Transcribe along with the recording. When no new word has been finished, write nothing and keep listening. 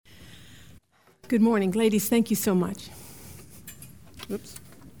Good morning. Ladies, thank you so much. Oops.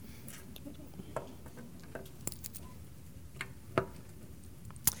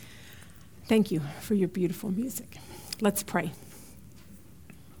 Thank you for your beautiful music. Let's pray.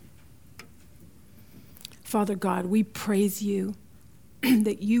 Father God, we praise you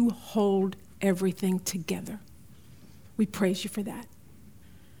that you hold everything together. We praise you for that.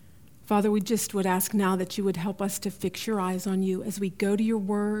 Father, we just would ask now that you would help us to fix your eyes on you as we go to your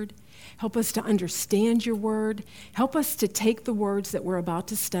word. Help us to understand your word. Help us to take the words that we're about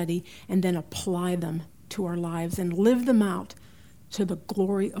to study and then apply them to our lives and live them out to the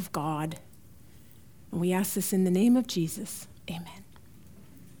glory of God. And we ask this in the name of Jesus. Amen.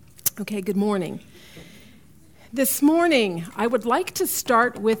 Okay, good morning. This morning, I would like to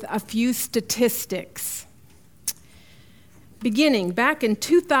start with a few statistics. Beginning back in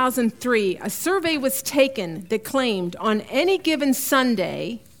 2003, a survey was taken that claimed on any given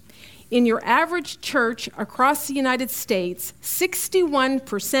Sunday, in your average church across the United States,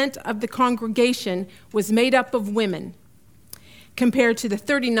 61% of the congregation was made up of women, compared to the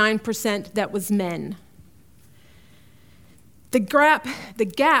 39% that was men. The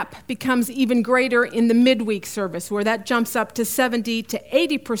gap becomes even greater in the midweek service, where that jumps up to 70 to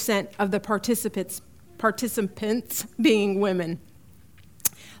 80% of the participants being women.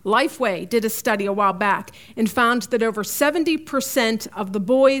 Lifeway did a study a while back and found that over 70% of the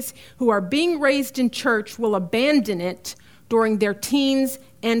boys who are being raised in church will abandon it during their teens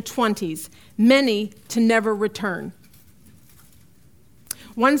and 20s, many to never return.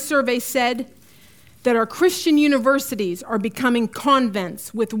 One survey said that our Christian universities are becoming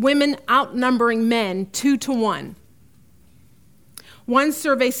convents with women outnumbering men 2-1. One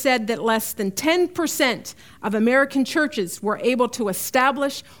survey said that less than 10% of American churches were able to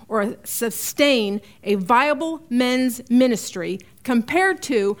establish or sustain a viable men's ministry, compared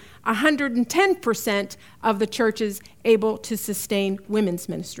to 110% of the churches able to sustain women's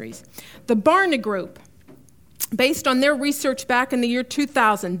ministries. The Barna Group, based on their research back in the year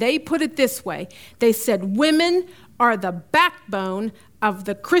 2000, they put it this way. They said, women are the backbone of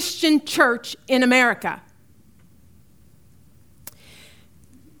the Christian church in America.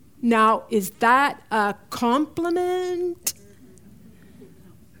 Now, is that a compliment?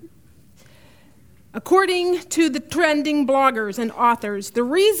 According to the trending bloggers and authors, the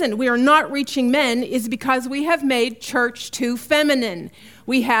reason we are not reaching men is because we have made church too feminine.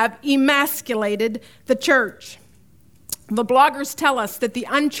 We have emasculated the church. The bloggers tell us that the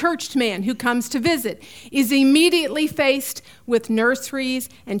unchurched man who comes to visit is immediately faced with nurseries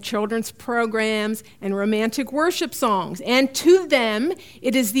and children's programs and romantic worship songs. And to them,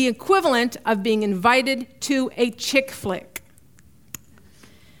 it is the equivalent of being invited to a chick flick.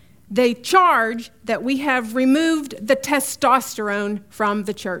 They charge that we have removed the testosterone from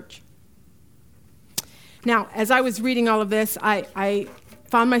the church. Now, as I was reading all of this, I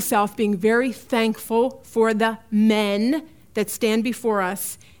found myself being very thankful for the men that stand before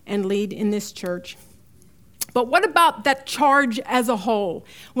us and lead in this church. But what about that charge as a whole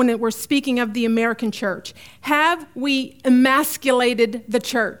when we're speaking of the American church? Have we emasculated the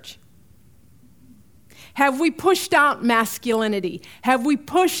church? Have we pushed out masculinity? Have we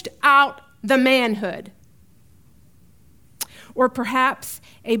pushed out the manhood? Or perhaps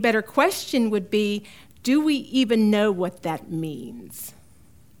a better question would be, do we even know what that means?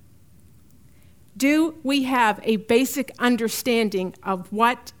 Do we have a basic understanding of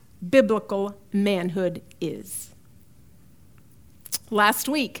what biblical manhood is? Last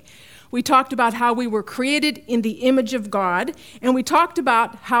week, we talked about how we were created in the image of God, and we talked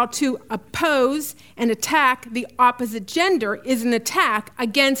about how to oppose and attack the opposite gender is an attack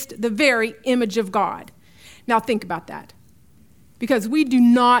against the very image of God. Now think about that, because we do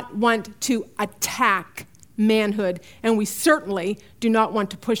not want to attack manhood, and we certainly do not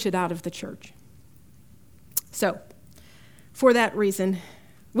want to push it out of the church. So, for that reason,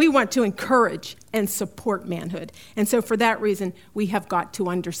 we want to encourage and support manhood. And so for that reason, we have got to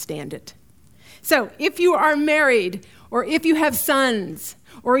understand it. So if you are married, or if you have sons,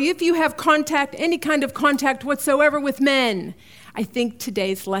 or if you have any kind of contact whatsoever with men, I think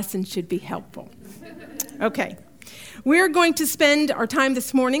today's lesson should be helpful. Okay. We're going to spend our time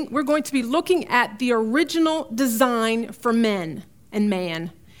this morning, we're going to be looking at the original design for men and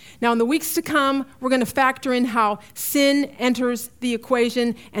man. Now, in the weeks to come, we're going to factor in how sin enters the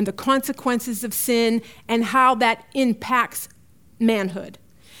equation and the consequences of sin and how that impacts manhood.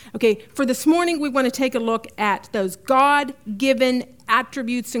 Okay, for this morning, we want to take a look at those God-given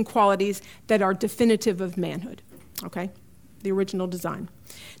attributes and qualities that are definitive of manhood. Okay, the original design.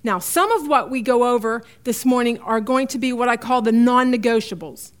 Now, some of what we go over this morning are going to be what I call the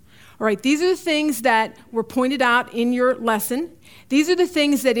non-negotiables. All right, these are the things that were pointed out in your lesson. These are the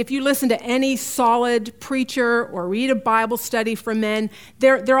things that if you listen to any solid preacher or read a Bible study for men,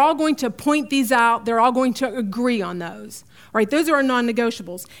 they're all going to point these out. They're all going to agree on those. All right, those are our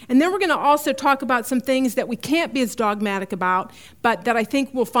non-negotiables. And then we're going to also talk about some things that we can't be as dogmatic about, but that I think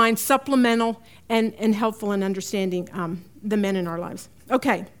we'll find supplemental and helpful in understanding the men in our lives.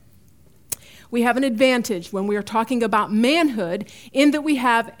 Okay. We have an advantage when we are talking about manhood in that we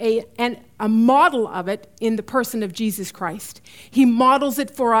have a model of it in the person of Jesus Christ. He models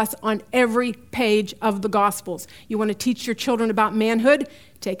it for us on every page of the Gospels. You want to teach your children about manhood?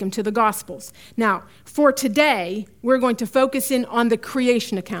 Take them to the Gospels. Now, for today, we're going to focus in on the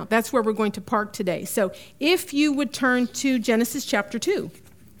creation account. That's where we're going to park today. So if you would turn to Genesis chapter 2,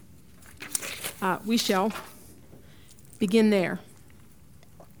 we shall begin there.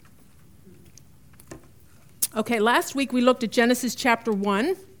 Okay, last week we looked at Genesis chapter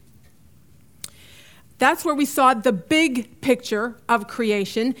 1. That's where we saw the big picture of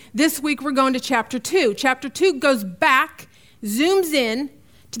creation. This week we're going to chapter 2. Chapter 2 goes back, zooms in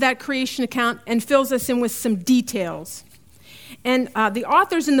to that creation account, and fills us in with some details. And the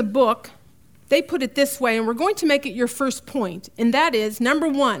authors in the book, they put it this way, and we're going to make it your first point, and that is, number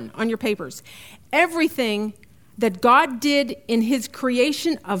 1 on your papers, everything that God did in his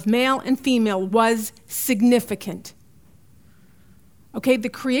creation of male and female was significant. Okay, the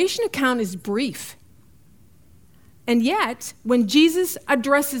creation account is brief. And yet, when Jesus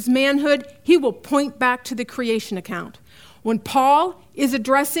addresses manhood, he will point back to the creation account. When Paul is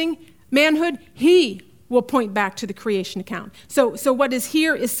addressing manhood, he will point back to the creation account. So what is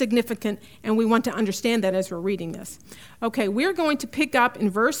here is significant, and we want to understand that as we're reading this. Okay, we're going to pick up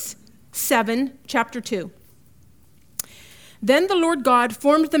in verse 7, chapter 2. Then the Lord God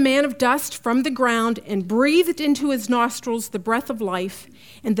formed the man of dust from the ground and breathed into his nostrils the breath of life,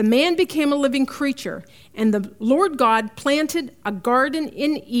 and the man became a living creature. And the Lord God planted a garden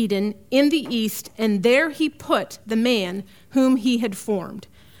in Eden in the east, and there he put the man whom he had formed.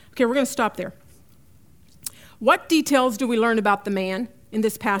 Okay, we're going to stop there. What details do we learn about the man in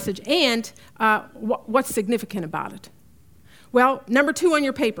this passage, and what's significant about it? Well, number 2 on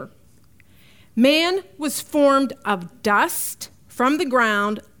your paper. Man was formed of dust from the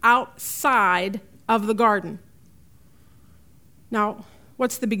ground outside of the garden. Now,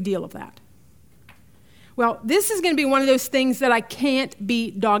 what's the big deal of that? Well, this is going to be one of those things that I can't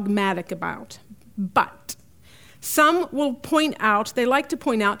be dogmatic about. But some will point out, they like to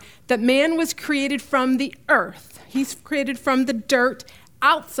point out, that man was created from the earth. He's created from the dirt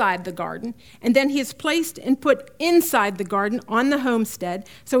outside the garden, and then he is placed and put inside the garden on the homestead.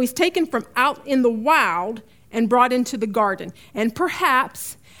 So he's taken from out in the wild and brought into the garden. And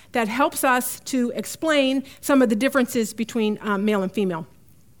perhaps that helps us to explain some of the differences between male and female.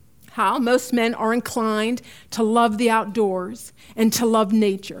 How most men are inclined to love the outdoors and to love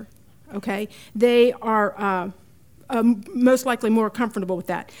nature, okay? They are most likely more comfortable with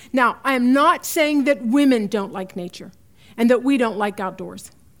that. Now, I am not saying that women don't like nature and that we don't like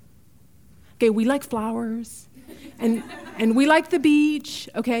outdoors. Okay, we like flowers, and we like the beach,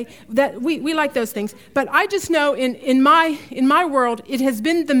 okay? That we like those things. But I just know in my world, it has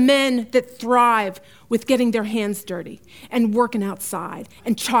been the men that thrive with getting their hands dirty and working outside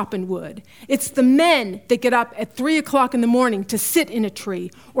and chopping wood. It's the men that get up at 3 o'clock in the morning to sit in a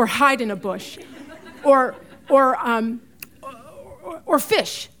tree or hide in a bush or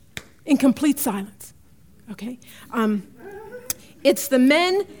fish in complete silence, okay? It's the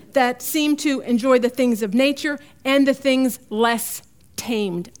men that seem to enjoy the things of nature and the things less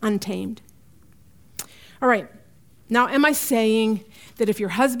tamed, untamed. All right. Now, am I saying that if your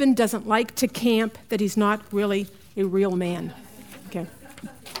husband doesn't like to camp, that he's not really a real man? Okay.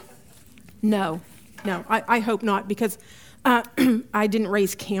 No, I hope not, because I didn't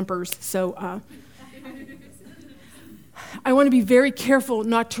raise campers, so I want to be very careful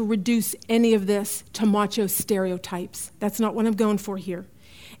not to reduce any of this to macho stereotypes. That's not what I'm going for here.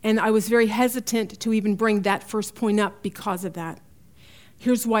 And I was very hesitant to even bring that first point up because of that.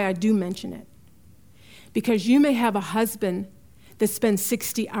 Here's why I do mention it. Because you may have a husband that spends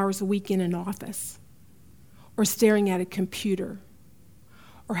 60 hours a week in an office, or staring at a computer,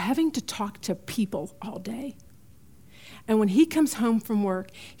 or having to talk to people all day. And when he comes home from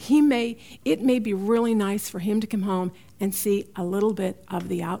work, it may be really nice for him to come home and see a little bit of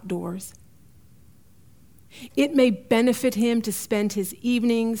the outdoors. It may benefit him to spend his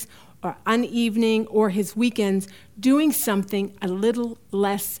evenings or unevening or his weekends doing something a little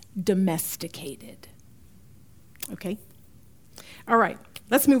less domesticated. Okay? All right,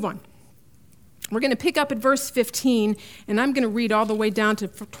 let's move on. We're going to pick up at verse 15, and I'm going to read all the way down to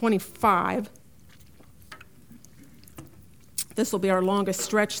 25. This will be our longest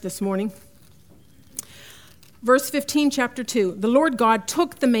stretch this morning. Verse 15, chapter 2. The Lord God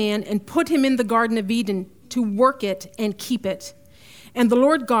took the man and put him in the Garden of Eden to work it and keep it. And the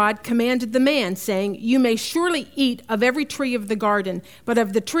Lord God commanded the man, saying, You may surely eat of every tree of the garden, but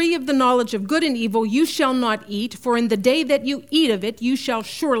of the tree of the knowledge of good and evil you shall not eat, for in the day that you eat of it you shall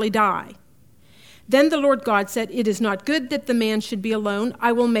surely die. Then the Lord God said, It is not good that the man should be alone.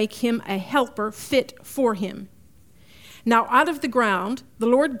 I will make him a helper fit for him. Now out of the ground the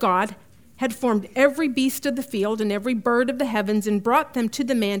Lord God had formed every beast of the field and every bird of the heavens and brought them to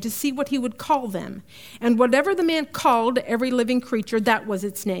the man to see what he would call them. And whatever the man called every living creature, that was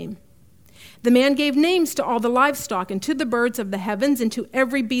its name. The man gave names to all the livestock and to the birds of the heavens and to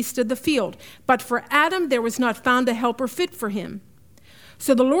every beast of the field. But for Adam there was not found a helper fit for him.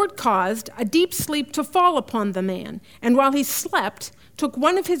 So the Lord caused a deep sleep to fall upon the man, and while he slept, took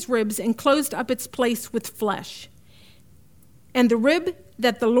one of his ribs and closed up its place with flesh. And the rib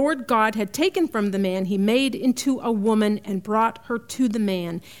that the Lord God had taken from the man, he made into a woman and brought her to the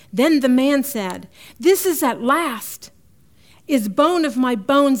man. Then the man said, This is at last, is bone of my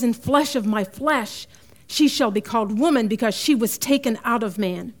bones and flesh of my flesh. She shall be called woman because she was taken out of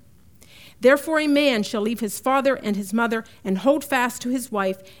man. Therefore a man shall leave his father and his mother and hold fast to his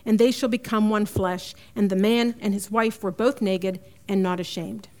wife, and they shall become one flesh. And the man and his wife were both naked and not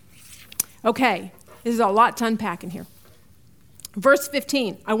ashamed. Okay, this is a lot to unpack in here. Verse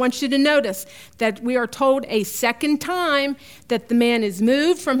 15, I want you to notice that we are told a second time that the man is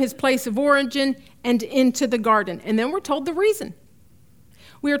moved from his place of origin and into the garden. And then we're told the reason.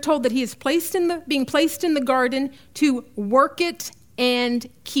 We are told that he is being placed in the garden to work it and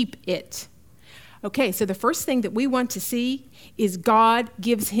keep it. Okay, so the first thing that we want to see is God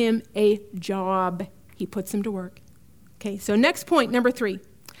gives him a job. He puts him to work. Okay, so next point, number 3.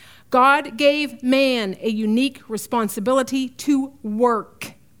 God gave man a unique responsibility to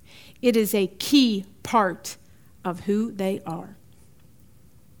work. It is a key part of who they are.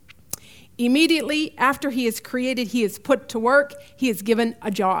 Immediately after he is created, he is put to work. He is given a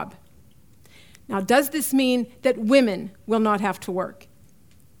job. Now, does this mean that women will not have to work?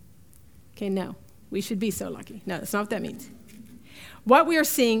 Okay, no. We should be so lucky. No, that's not what that means. What we are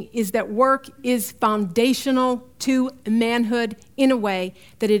seeing is that work is foundational to manhood in a way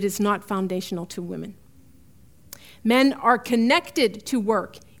that it is not foundational to women. Men are connected to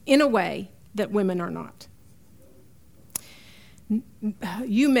work in a way that women are not.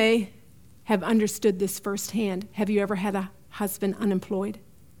 You may have understood this firsthand. Have you ever had a husband unemployed?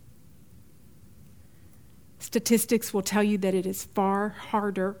 Statistics will tell you that it is far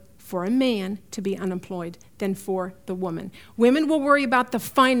harder for a man to be unemployed than for the woman. Women will worry about the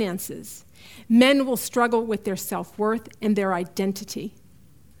finances. Men will struggle with their self-worth and their identity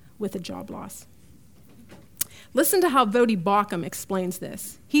with a job loss. Listen to how Voddie Baucham explains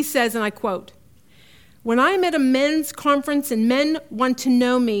this. He says, and I quote, When I am at a men's conference and men want to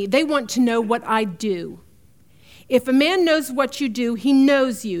know me, they want to know what I do. If a man knows what you do, he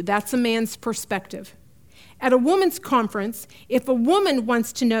knows you. That's a man's perspective. At a woman's conference, if a woman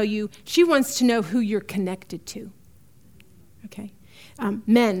wants to know you, she wants to know who you're connected to. Okay?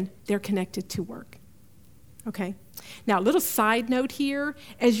 Men, they're connected to work. Okay? Now, a little side note here.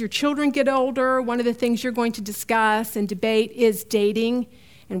 As your children get older, one of the things you're going to discuss and debate is dating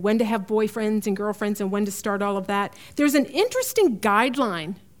and when to have boyfriends and girlfriends and when to start all of that. There's an interesting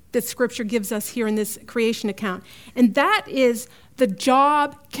guideline that Scripture gives us here in this creation account, and that is the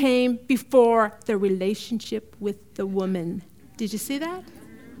job came before the relationship with the woman. Did you see that?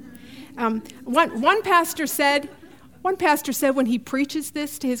 One pastor said when he preaches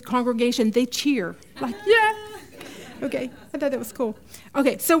this to his congregation, they cheer. Like, yeah. Okay, I thought that was cool.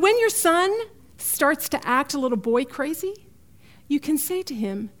 Okay, so when your son starts to act a little boy crazy, you can say to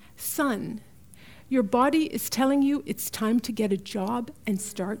him, Son, your body is telling you it's time to get a job and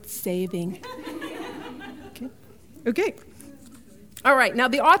start saving. Okay. All right, now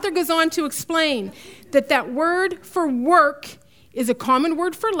the author goes on to explain that word for work is a common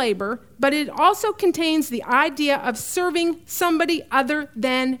word for labor, but it also contains the idea of serving somebody other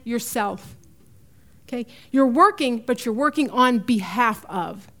than yourself. Okay, you're working, but you're working on behalf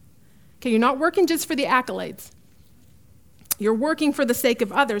of. Okay, you're not working just for the accolades. You're working for the sake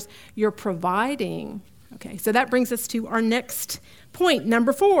of others. You're providing. Okay, so that brings us to our next point,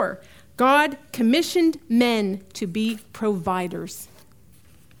 number 4. God commissioned men to be providers.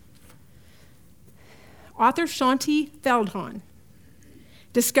 Author Shaunti Feldhahn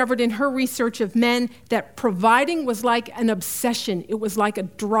discovered in her research of men that providing was like an obsession. It was like a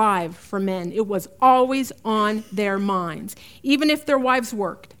drive for men. It was always on their minds. Even if their wives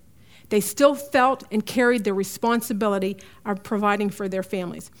worked, they still felt and carried the responsibility of providing for their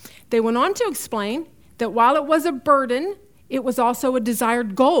families. They went on to explain that while it was a burden, it was also a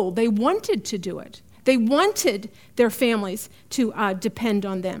desired goal. They wanted to do it. They wanted their families to depend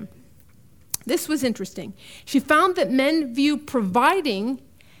on them. This was interesting. She found that men view providing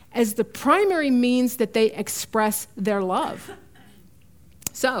as the primary means that they express their love.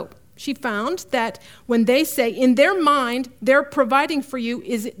 So she found that when they say, in their mind, they're providing for you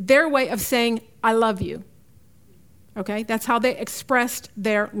is their way of saying, I love you. Okay? That's how they expressed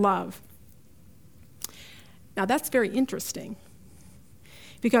their love. Now, that's very interesting.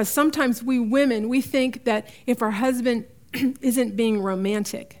 Because sometimes we women, we think that if our husband isn't being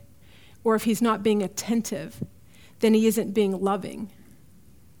romantic, or if he's not being attentive, then he isn't being loving.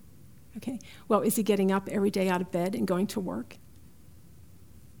 Okay, well, is he getting up every day out of bed and going to work?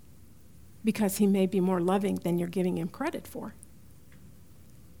 Because he may be more loving than you're giving him credit for.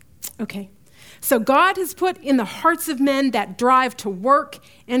 Okay, so God has put in the hearts of men that drive to work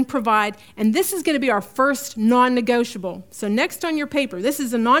and provide, and this is going to be our first non-negotiable. So next on your paper, this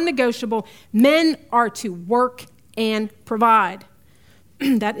is a non-negotiable. Men are to work and provide.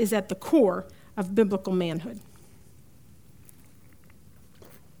 That is at the core of biblical manhood.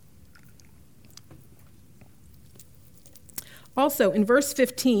 Also, in verse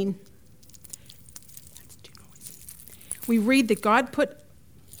 15, that's too noisy. We read that God put,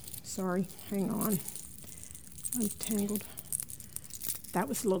 hang on, I'm tangled. That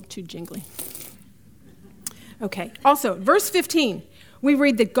was a little too jingly. Okay, also, verse 15, we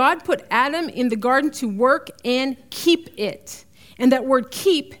read that God put Adam in the garden to work and keep it. And that word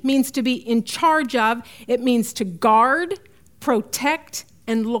keep means to be in charge of. It means to guard, protect,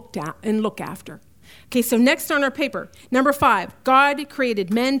 and look after. Okay, so next on our paper, number 5, God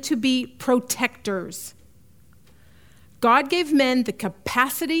created men to be protectors. God gave men the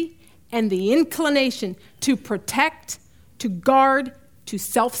capacity and the inclination to protect, to guard, to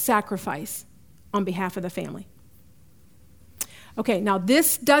self-sacrifice on behalf of the family. Okay, now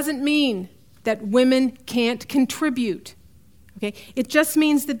this doesn't mean that women can't contribute. Okay? It just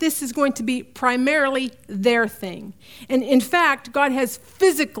means that this is going to be primarily their thing. And in fact, God has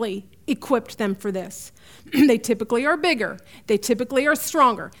physically equipped them for this. They typically are bigger. They typically are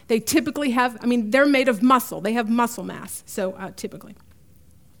stronger. They typically have, they're made of muscle. They have muscle mass, so typically.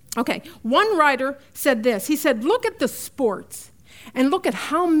 Okay, one writer said this. He said, look at the sports and look at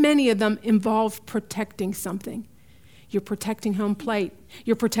how many of them involve protecting something. You're protecting home plate.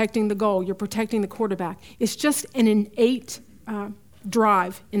 You're protecting the goal. You're protecting the quarterback. It's just an innate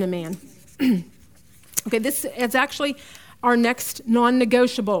drive in a man. Okay, this is actually our next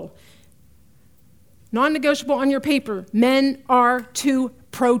non-negotiable. Non-negotiable on your paper. Men are to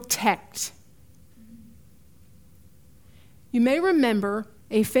protect. You may remember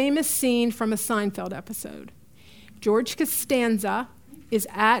a famous scene from a Seinfeld episode. George Costanza is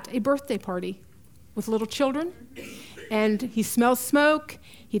at a birthday party with little children, and he smells smoke.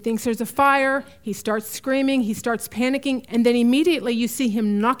 He thinks there's a fire. He starts screaming. He starts panicking. And then immediately you see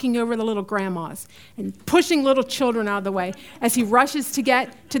him knocking over the little grandmas and pushing little children out of the way as he rushes to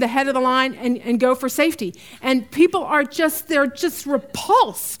get to the head of the line and go for safety. And people are they're just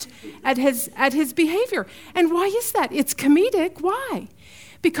repulsed at his behavior. And why is that? It's comedic. Why?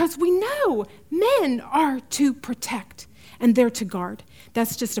 Because we know men are to protect and they're to guard.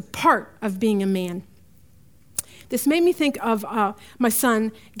 That's just a part of being a man. This made me think of my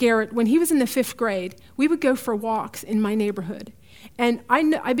son, Garrett. When he was in the 5th grade, we would go for walks in my neighborhood. And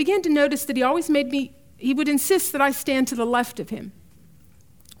I began to notice that he would insist that I stand to the left of him.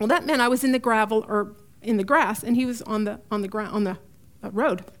 Well, that meant I was in the gravel or in the grass, and he was on the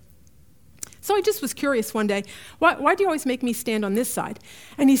road. So I just was curious one day, why do you always make me stand on this side?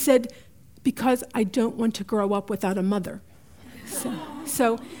 And he said, because I don't want to grow up without a mother.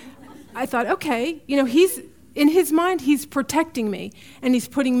 So I thought, okay, in his mind, he's protecting me, and he's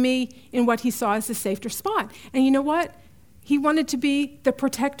putting me in what he saw as a safer spot. And you know what? He wanted to be the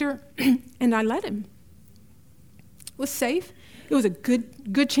protector, and I let him. It was safe. It was a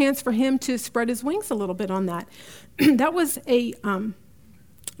good chance for him to spread his wings a little bit on that. That was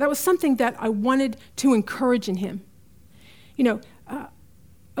something that I wanted to encourage in him.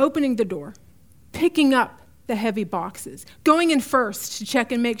 Opening the door, picking up the heavy boxes, going in first to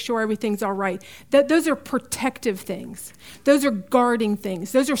check and make sure everything's all right. Those are protective things. Those are guarding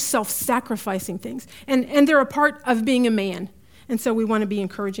things. Those are self-sacrificing things. And they're a part of being a man. And so we want to be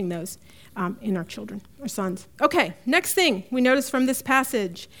encouraging those in our children, our sons. Okay, next thing we notice from this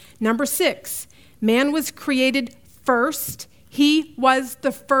passage, number 6, man was created first. He was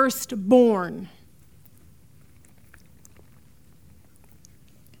the firstborn.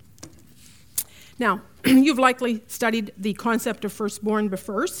 Now, you've likely studied the concept of firstborn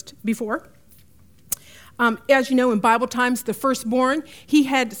before. As you know, in Bible times, the firstborn, he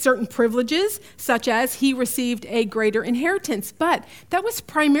had certain privileges, such as he received a greater inheritance, but that was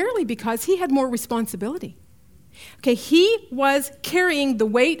primarily because he had more responsibility. Okay, he was carrying the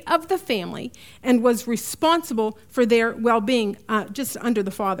weight of the family and was responsible for their well-being, just under the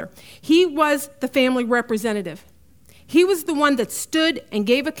father. He was the family representative. He was the one that stood and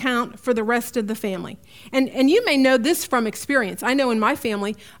gave account for the rest of the family. And you may know this from experience. I know in my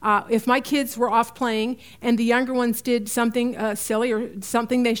family, if my kids were off playing and the younger ones did something silly or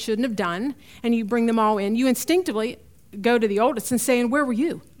something they shouldn't have done, and you bring them all in, you instinctively go to the oldest and say, "And where were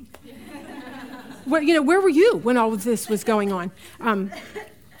you? Where were you when all of this was going on?" I'm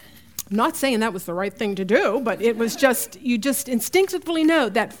not saying that was the right thing to do, but it was you just instinctively know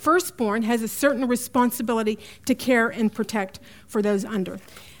that firstborn has a certain responsibility to care and protect for those under.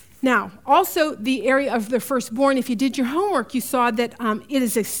 Now, also the area of the firstborn, if you did your homework, you saw that it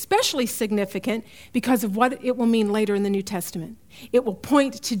is especially significant because of what it will mean later in the New Testament. It will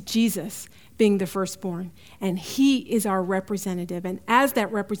point to Jesus being the firstborn, and he is our representative, and as that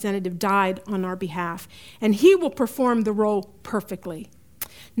representative died on our behalf, and he will perform the role perfectly.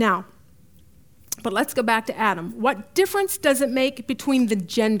 Now, but let's go back to Adam. What difference does it make between the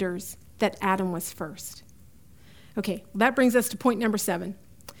genders that Adam was first? Okay, well, that brings us to point number 7.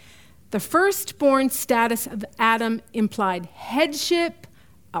 The firstborn status of Adam implied headship,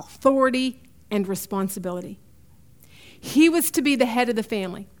 authority, and responsibility. He was to be the head of the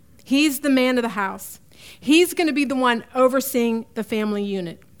family. He's the man of the house. He's going to be the one overseeing the family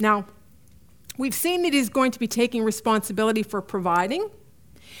unit. Now, we've seen that he's going to be taking responsibility for providing.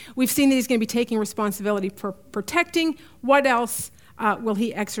 We've seen that he's going to be taking responsibility for protecting. What else will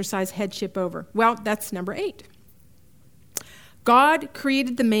he exercise headship over? Well, that's number 8. God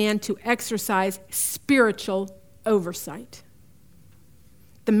created the man to exercise spiritual oversight.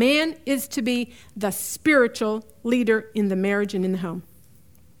 The man is to be the spiritual leader in the marriage and in the home.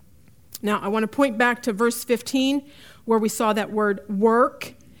 Now, I want to point back to verse 15, where we saw that word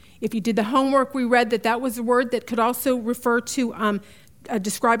work. If you did the homework, we read that was a word that could also refer to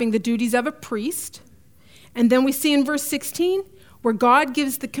describing the duties of a priest. And then we see in verse 16, where God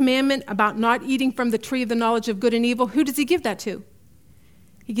gives the commandment about not eating from the tree of the knowledge of good and evil. Who does he give that to?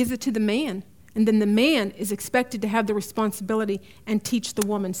 He gives it to the man. And then the man is expected to have the responsibility and teach the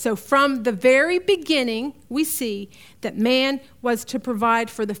woman. So from the very beginning, we see that man was to provide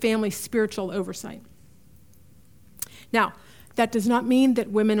for the family's spiritual oversight. Now, that does not mean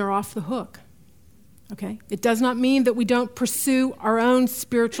that women are off the hook. Okay? It does not mean that we don't pursue our own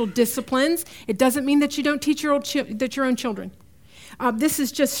spiritual disciplines. It doesn't mean that you don't teach your own children. This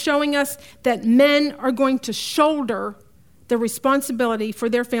is just showing us that men are going to shoulder the responsibility for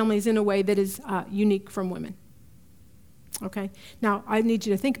their families in a way that is unique from women. Okay? Now, I need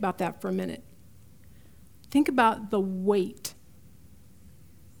you to think about that for a minute. Think about the weight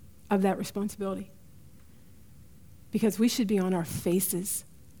of that responsibility. Because we should be on our faces,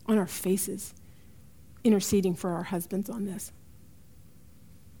 interceding for our husbands on this.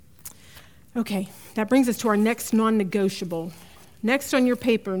 Okay, that brings us to our next non-negotiable. Next on your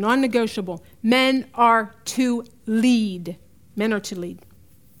paper, non-negotiable. Men are to lead. Men are to lead.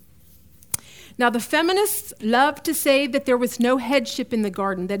 Now, the feminists love to say that there was no headship in the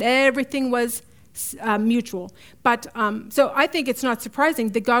garden, that everything was mutual. But so I think it's not surprising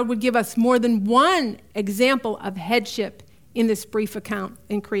that God would give us more than one example of headship in this brief account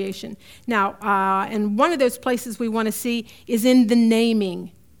in creation. Now, and one of those places we want to see is in the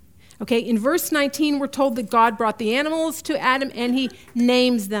naming. Okay, in verse 19, we're told that God brought the animals to Adam and he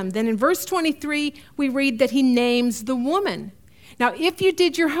names them. Then in verse 23, we read that he names the woman. Now, if you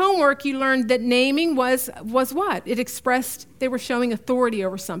did your homework, you learned that naming was what? It expressed they were showing authority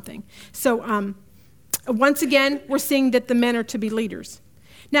over something. So once again, we're seeing that the men are to be leaders.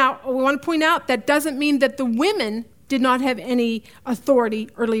 Now, we want to point out that doesn't mean that the women did not have any authority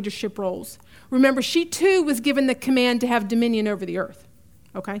or leadership roles. Remember, she too was given the command to have dominion over the earth.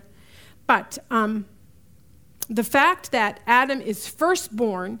 Okay? But the fact that Adam is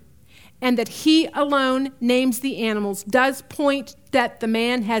firstborn and that he alone names the animals does point that the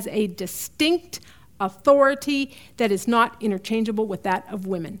man has a distinct authority that is not interchangeable with that of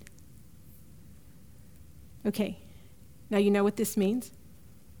women. Okay, now you know what this means?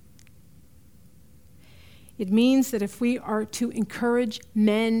 It means that if we are to encourage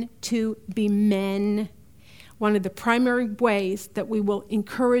men to be men, one of the primary ways that we will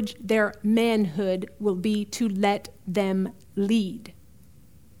encourage their manhood will be to let them lead.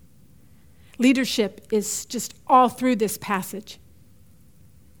 Leadership is just all through this passage.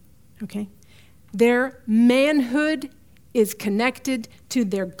 Okay? Their manhood is connected to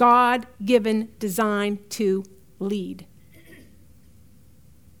their God-given design to lead.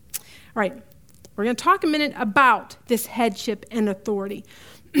 All right, we're going to talk a minute about this headship and authority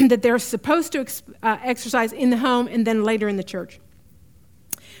that they're supposed to exercise in the home and then later in the church.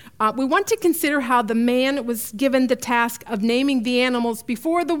 We want to consider how the man was given the task of naming the animals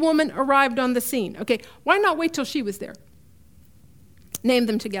before the woman arrived on the scene. Okay, why not wait till she was there? Name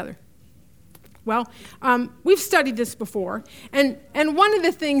them together. Well, we've studied this before, and one of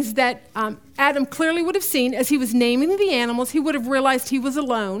the things that Adam clearly would have seen as he was naming the animals, he would have realized he was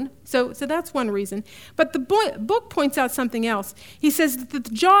alone, so that's one reason. But the book points out something else. He says that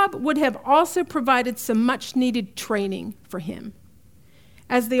the job would have also provided some much-needed training for him.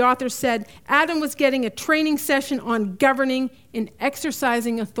 As the author said, Adam was getting a training session on governing and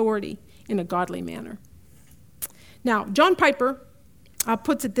exercising authority in a godly manner. Now, John Piper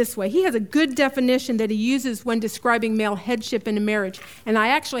puts it this way. He has a good definition that he uses when describing male headship in a marriage, and I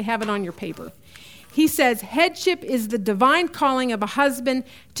actually have it on your paper. He says, headship is the divine calling of a husband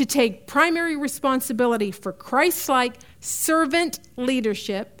to take primary responsibility for Christ-like servant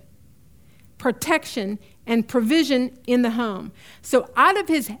leadership, protection, and provision in the home. So out of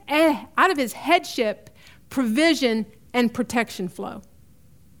his headship, provision and protection flow.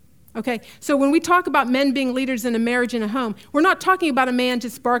 Okay, so when we talk about men being leaders in a marriage and a home, we're not talking about a man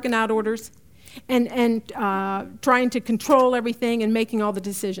just barking out orders and trying to control everything and making all the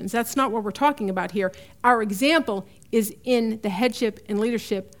decisions. That's not what we're talking about here. Our example is in the headship and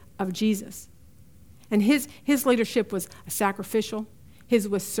leadership of Jesus. And his leadership was sacrificial. His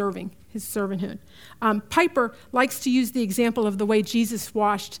was serving, his servanthood. Piper likes to use the example of the way Jesus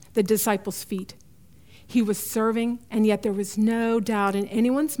washed the disciples' feet. He was serving, and yet there was no doubt in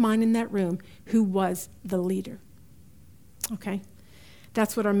anyone's mind in that room who was the leader. Okay?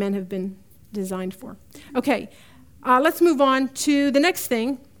 That's what our men have been designed for. Okay, let's move on to the next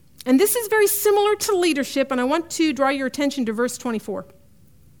thing. And this is very similar to leadership, and I want to draw your attention to verse 24.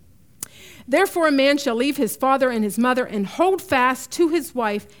 Therefore a man shall leave his father and his mother and hold fast to his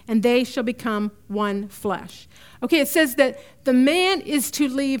wife, and they shall become one flesh. Okay, it says that the man is to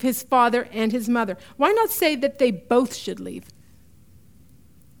leave his father and his mother. Why not say that they both should leave?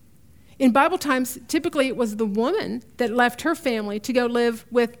 In Bible times, typically it was the woman that left her family to go live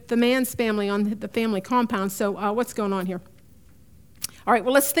with the man's family on the family compound. So what's going on here? All right,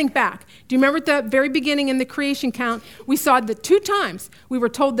 well, let's think back. Do you remember at the very beginning in the creation account, we saw that 2 times we were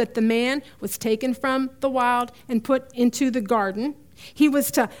told that the man was taken from the wild and put into the garden. He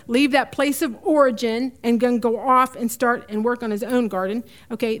was to leave that place of origin and then go off and start and work on his own garden.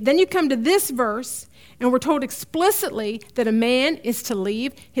 Okay, then you come to this verse, and we're told explicitly that a man is to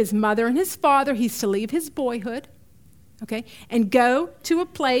leave his mother and his father. He's to leave his boyhood, okay, and go to a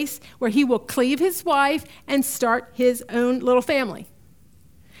place where he will cleave his wife and start his own little family.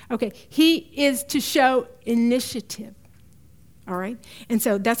 Okay, he is to show initiative, all right? And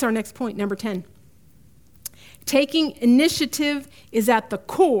so that's our next point, number 10. Taking initiative is at the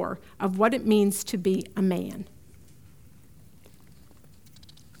core of what it means to be a man.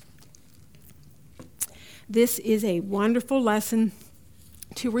 This is a wonderful lesson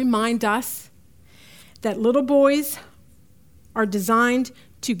to remind us that little boys are designed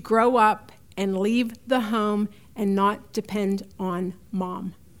to grow up and leave the home and not depend on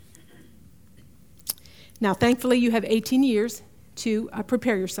mom. Now, thankfully, you have 18 years to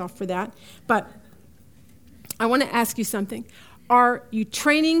prepare yourself for that. But I want to ask you something. Are you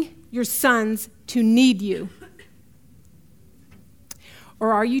training your sons to need you?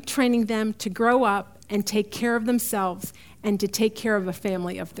 Or are you training them to grow up and take care of themselves and to take care of a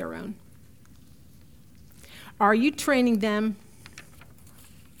family of their own? Are you training them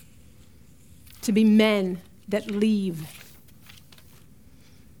to be men that leave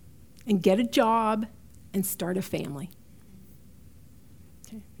and get a job and start a family?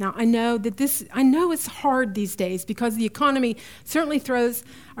 Okay. Now, I know it's hard these days because the economy certainly throws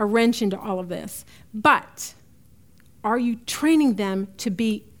a wrench into all of this. But are you training them to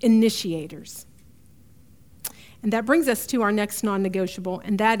be initiators? And that brings us to our next non-negotiable,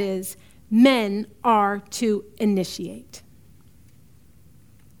 and that is men are to initiate.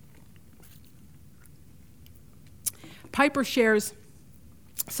 Piper shares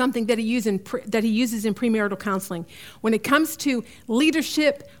something that he uses in premarital counseling. When it comes to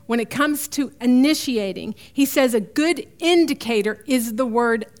leadership, when it comes to initiating, he says a good indicator is the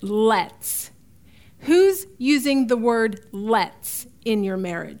word let's. Who's using the word let's in your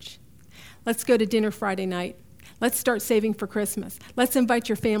marriage? Let's go to dinner Friday night. Let's start saving for Christmas. Let's invite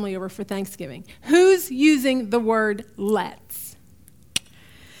your family over for Thanksgiving. Who's using the word let's?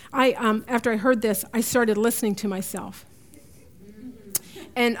 After I heard this, I started listening to myself.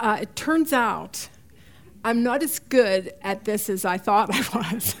 And it turns out I'm not as good at this as I thought I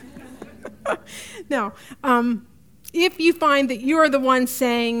was. Now, if you find that you're the one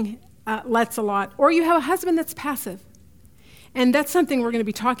saying let's a lot, or you have a husband that's passive, and that's something we're going to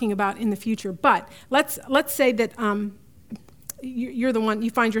be talking about in the future, but let's say that you're the one, you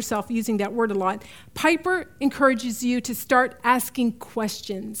find yourself using that word a lot. Piper encourages you to start asking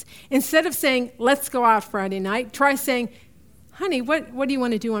questions. Instead of saying, let's go out Friday night, try saying, honey, what do you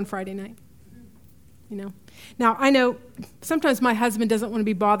want to do on Friday night? You know. Now, I know sometimes my husband doesn't want to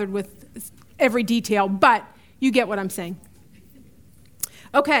be bothered with every detail, but you get what I'm saying.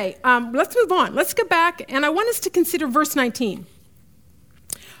 Okay, let's move on. Let's go back, and I want us to consider verse 19.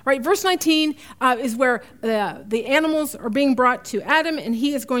 Right, verse 19 is where the animals are being brought to Adam, and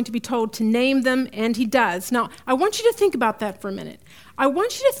he is going to be told to name them, and he does. Now, I want you to think about that for a minute. I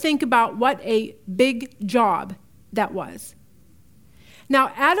want you to think about what a big job that was.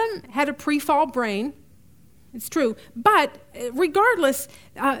 Now, Adam had a pre-fall brain. It's true. But regardless,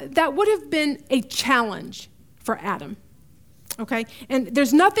 that would have been a challenge for Adam. Okay? And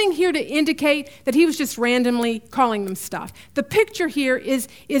there's nothing here to indicate that he was just randomly calling them stuff. The picture here is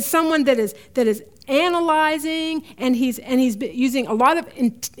someone that is analyzing, and he's using a lot of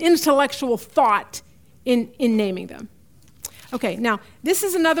intellectual thought in naming them. Okay, now, this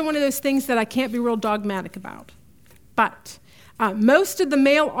is another one of those things that I can't be real dogmatic about. But most of the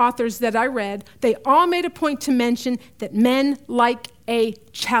male authors that I read, they all made a point to mention that men like a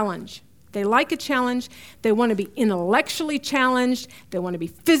challenge. They like a challenge. They want to be intellectually challenged. They want to be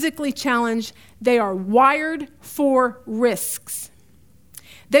physically challenged. They are wired for risks.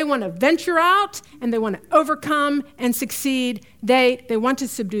 They want to venture out, and they want to overcome and succeed. They want to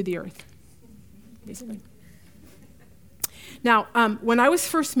subdue the earth, basically. Now, when I was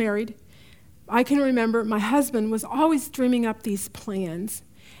first married, I can remember my husband was always dreaming up these plans.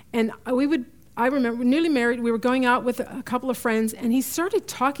 And I remember, newly married, we were going out with a couple of friends, and he started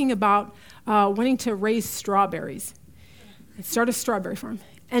talking about wanting to raise strawberries and start a strawberry farm.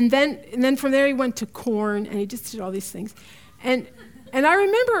 And then from there he went to corn, and he just did all these things. And I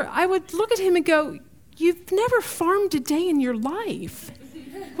remember I would look at him and go, you've never farmed a day in your life.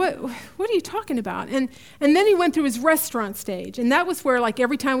 What are you talking about? And then he went through his restaurant stage, and that was where, like,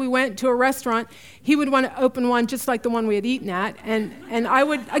 every time we went to a restaurant, he would want to open one just like the one we had eaten at, and I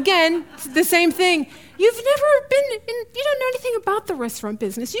would, again, the same thing. You've never been you don't know anything about the restaurant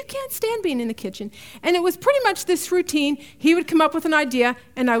business. You can't stand being in the kitchen. And it was pretty much this routine. He would come up with an idea,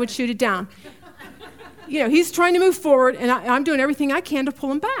 and I would shoot it down. You know, he's trying to move forward, and I'm doing everything I can to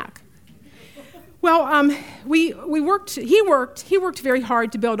pull him back. Well, he worked very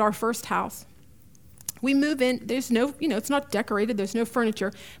hard to build our first house. We move in, there's no, it's not decorated, there's no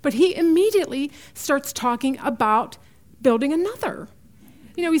furniture, but he immediately starts talking about building another.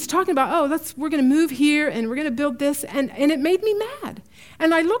 He's talking about, we're going to move here, and we're going to build this, and it made me mad.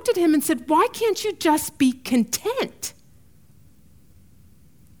 And I looked at him and said, why can't you just be content?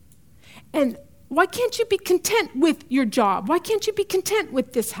 And why can't you be content with your job? Why can't you be content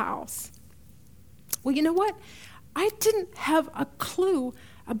with this house? Well, you know what? I didn't have a clue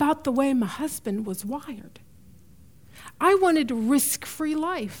about the way my husband was wired. I wanted a risk-free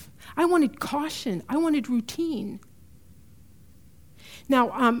life. I wanted caution. I wanted routine.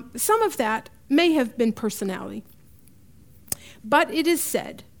 Now, some of that may have been personality, but it is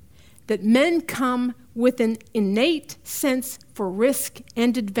said that men come with an innate sense for risk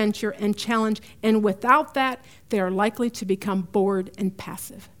and adventure and challenge, and without that, they are likely to become bored and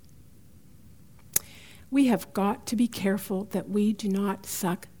passive. We have got to be careful that we do not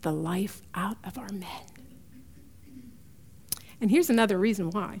suck the life out of our men. And here's another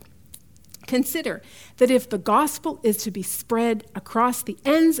reason why. Consider that if the gospel is to be spread across the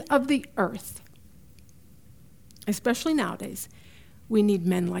ends of the earth, especially nowadays, we need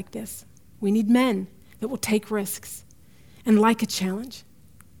men like this. We need men that will take risks and like a challenge.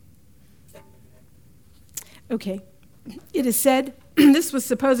 Okay, it is said, this was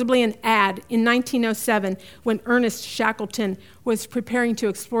supposedly an ad in 1907 when Ernest Shackleton was preparing to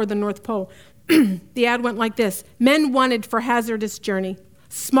explore the North Pole. The ad went like this: men wanted for hazardous journey,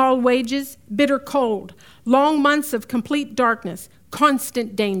 small wages, bitter cold, long months of complete darkness,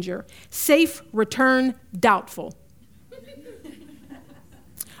 constant danger, safe return doubtful.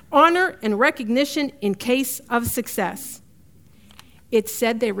 Honor and recognition in case of success. It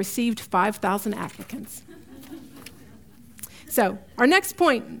said they received 5,000 applicants. So, our next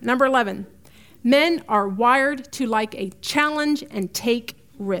point, number 11. Men are wired to like a challenge and take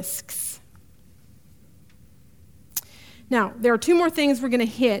risks. Now, there are two more things we're going to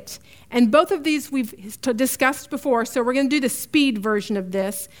hit, and both of these we've discussed before, so we're going to do the speed version of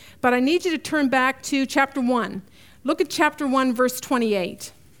this, but I need you to turn back to chapter 1. Look at chapter 1, verse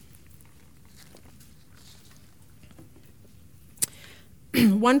 28.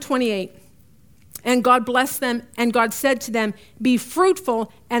 1:28. And God blessed them, and God said to them, be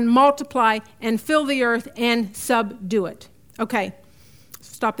fruitful and multiply and fill the earth and subdue it. Okay,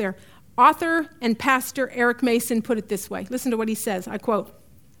 stop there. Author and pastor Eric Mason put it this way. Listen to what he says. I quote,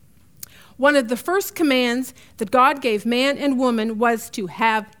 one of the first commands that God gave man and woman was to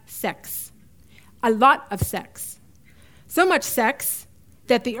have sex. A lot of sex. So much sex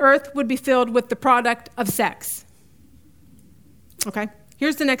that the earth would be filled with the product of sex. Okay,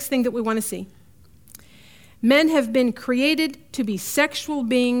 here's the next thing that we want to see. Men have been created to be sexual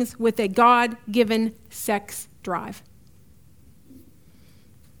beings with a God-given sex drive.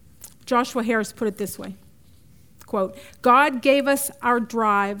 Joshua Harris put it this way, quote, God gave us our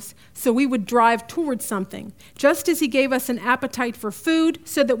drives so we would drive towards something, just as he gave us an appetite for food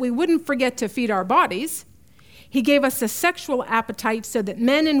so that we wouldn't forget to feed our bodies. He gave us a sexual appetite so that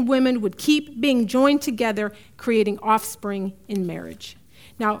men and women would keep being joined together, creating offspring in marriage.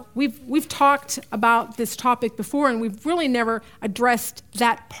 Now, we've talked about this topic before, and we've really never addressed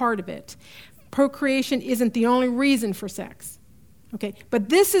that part of it. Procreation isn't the only reason for sex. Okay, but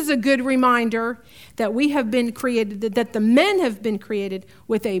this is a good reminder that we have been created, that the men have been created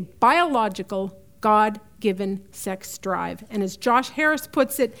with a biological, God-given sex drive. And as Josh Harris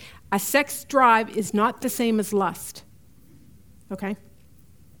puts it, a sex drive is not the same as lust. Okay?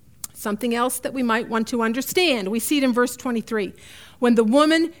 Something else that we might want to understand. We see it in verse 23. When the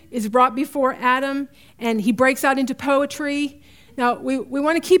woman is brought before Adam and he breaks out into poetry, now we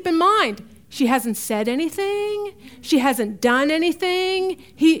want to keep in mind, she hasn't said anything. She hasn't done anything.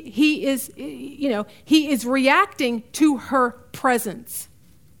 He is reacting to her presence.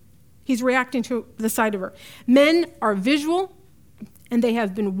 He's reacting to the sight of her. Men are visual, and they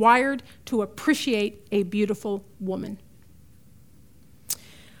have been wired to appreciate a beautiful woman.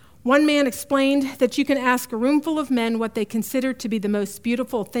 One man explained that you can ask a roomful of men what they consider to be the most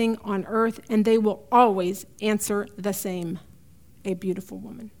beautiful thing on earth, and they will always answer the same: a beautiful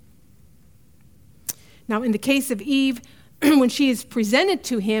woman. Now, in the case of Eve, when she is presented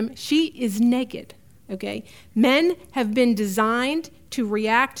to him, she is naked, okay? Men have been designed to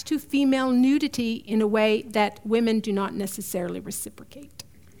react to female nudity in a way that women do not necessarily reciprocate,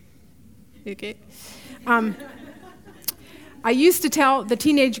 okay? I used to tell the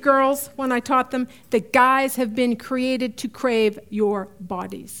teenage girls when I taught them that guys have been created to crave your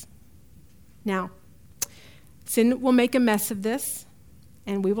bodies. Now, sin will make a mess of this,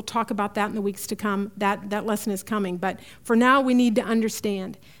 and we will talk about that in the weeks to come. That lesson is coming. But for now, we need to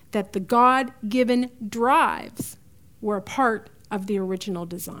understand that the God-given drives were a part of the original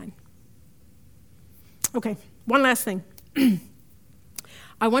design. Okay, one last thing.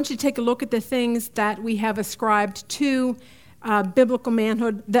 I want you to take a look at the things that we have ascribed to biblical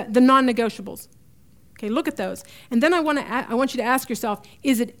manhood, the non-negotiables. Okay, look at those. And then I want you to ask yourself,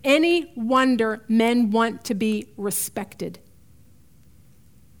 is it any wonder men want to be respected?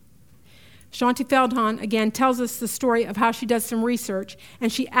 Shaunti Feldhahn, again, tells us the story of how she does some research, and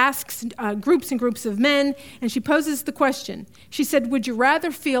she asks groups and groups of men, and she poses the question. She said, would you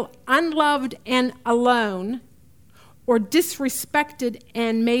rather feel unloved and alone or disrespected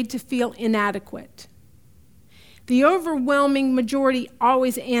and made to feel inadequate? The overwhelming majority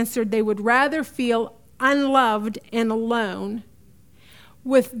always answered they would rather feel unloved and alone,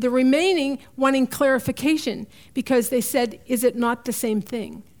 with the remaining wanting clarification because they said, is it not the same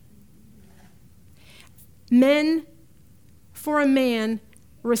thing? Men, for a man,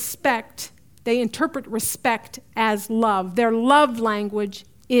 respect, they interpret respect as love. Their love language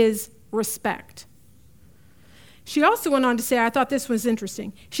is respect. She also went on to say, I thought this was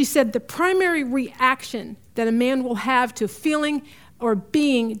interesting. She said the primary reaction that a man will have to feeling or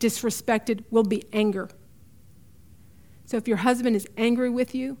being disrespected will be anger. So if your husband is angry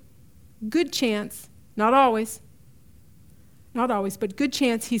with you, good chance, not always, but good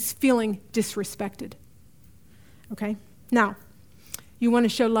chance he's feeling disrespected. Okay? Now, you want to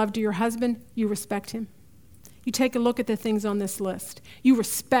show love to your husband, you respect him. You take a look at the things on this list. You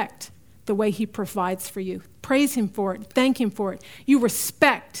respect the way he provides for you. Praise him for it. Thank him for it. You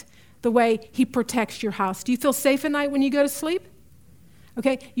respect the way he protects your house. Do you feel safe at night when you go to sleep?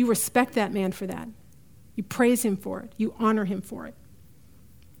 Okay, you respect that man for that. You praise him for it. You honor him for it.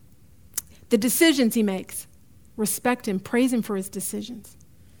 The decisions he makes, respect him, praise him for his decisions.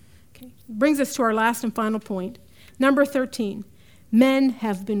 Okay, brings us to our last and final point. Number 13, men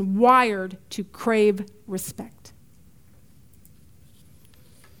have been wired to crave respect.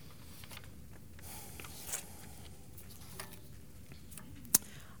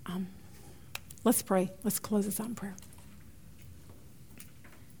 Let's pray. Let's close this out in prayer.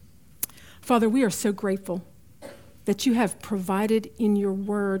 Father, we are so grateful that you have provided in your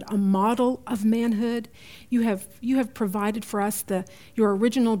word a model of manhood. You have provided for us your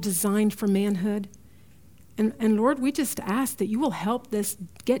original design for manhood. And Lord, we just ask that you will help this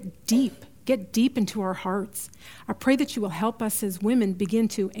get deep into our hearts. I pray that you will help us as women begin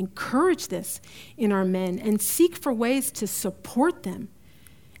to encourage this in our men and seek for ways to support them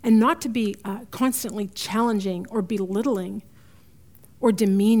and not to be constantly challenging or belittling or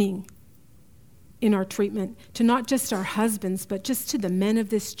demeaning in our treatment to not just our husbands, but just to the men of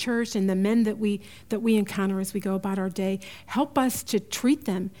this church and the men that we encounter as we go about our day. Help us to treat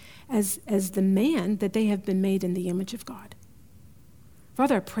them as the man that they have been made in the image of God.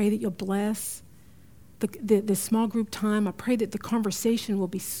 Father, I pray that you'll bless the small group time. I pray that the conversation will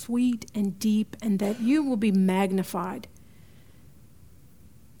be sweet and deep and that you will be magnified.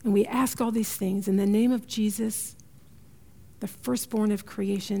 And we ask all these things in the name of Jesus, the firstborn of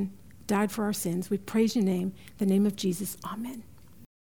creation, died for our sins. We praise your name, the name of Jesus. Amen.